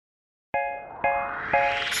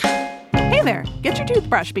Hey there, get your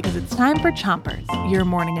toothbrush because it's time for Chompers, your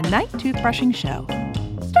morning and night toothbrushing show.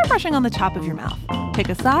 Start brushing on the top of your mouth. Pick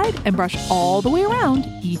a side and brush all the way around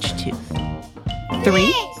each tooth.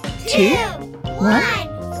 3, 2, 1,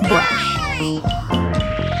 brush.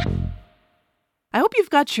 I hope you've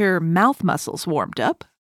got your mouth muscles warmed up.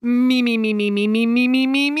 Me.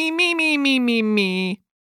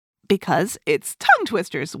 Because it's Tongue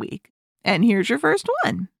Twisters week. And here's your first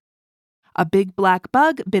one. A big black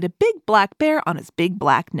bug bit a big black bear on his big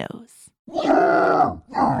black nose.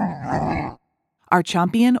 Our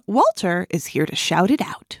champion, Walter, is here to shout it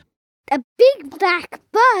out. A big black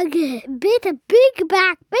bug bit a big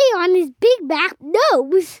black bear on his big black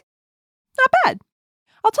nose. Not bad.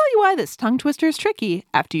 I'll tell you why this tongue twister is tricky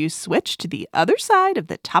after you switch to the other side of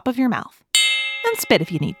the top of your mouth. And spit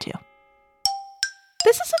if you need to.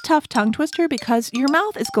 This is a tough tongue twister because your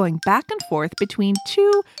mouth is going back and forth between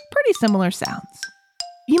two pretty similar sounds.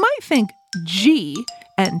 You might think G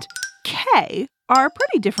and K are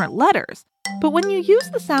pretty different letters, but when you use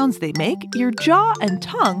the sounds they make, your jaw and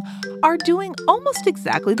tongue are doing almost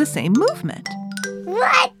exactly the same movement.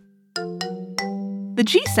 What? The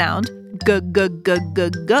G sound, g,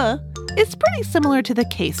 is pretty similar to the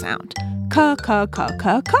K sound, ka.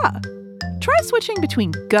 Try switching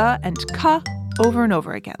between g and ka over and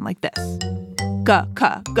over again, like this. Ga,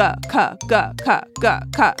 ka.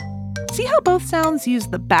 See how both sounds use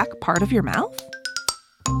the back part of your mouth?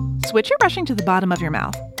 Switch your brushing to the bottom of your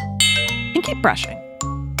mouth and keep brushing.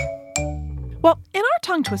 Well, in our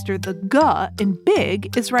tongue twister, the g in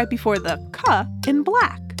big is right before the k in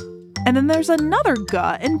black. And then there's another g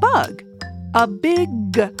in bug. A big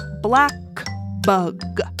black bug.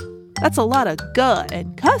 That's a lot of g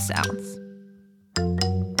and k sounds.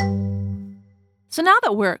 So now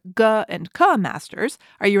that we're g and k masters,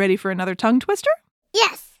 are you ready for another tongue twister?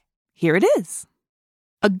 Yes. Here it is.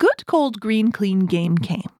 A good, cold, green, clean game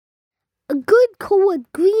came. A good,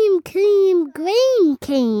 cold, green, clean grain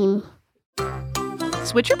came.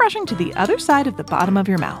 Switch your brushing to the other side of the bottom of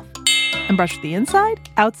your mouth. And brush the inside,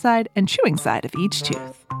 outside, and chewing side of each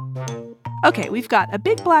tooth. Okay, we've got a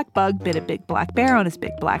big black bug bit a big black bear on his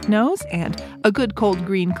big black nose, and a good, cold,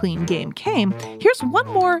 green, clean game came. Here's one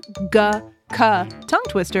more g, k tongue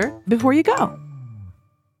twister before you go.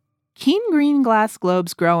 Keen green glass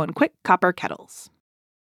globes grow in quick copper kettles.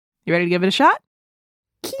 You ready to give it a shot?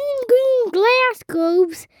 Keen green glass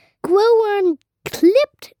globes grow on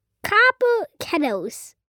clipped copper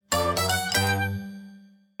kettles.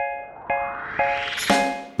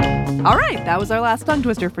 All right, that was our last tongue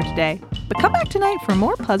twister for today. But come back tonight for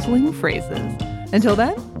more puzzling phrases. Until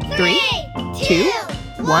then, 3, 2,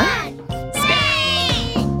 1, spin.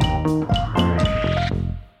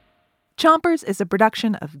 Chompers is a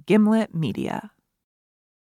production of Gimlet Media.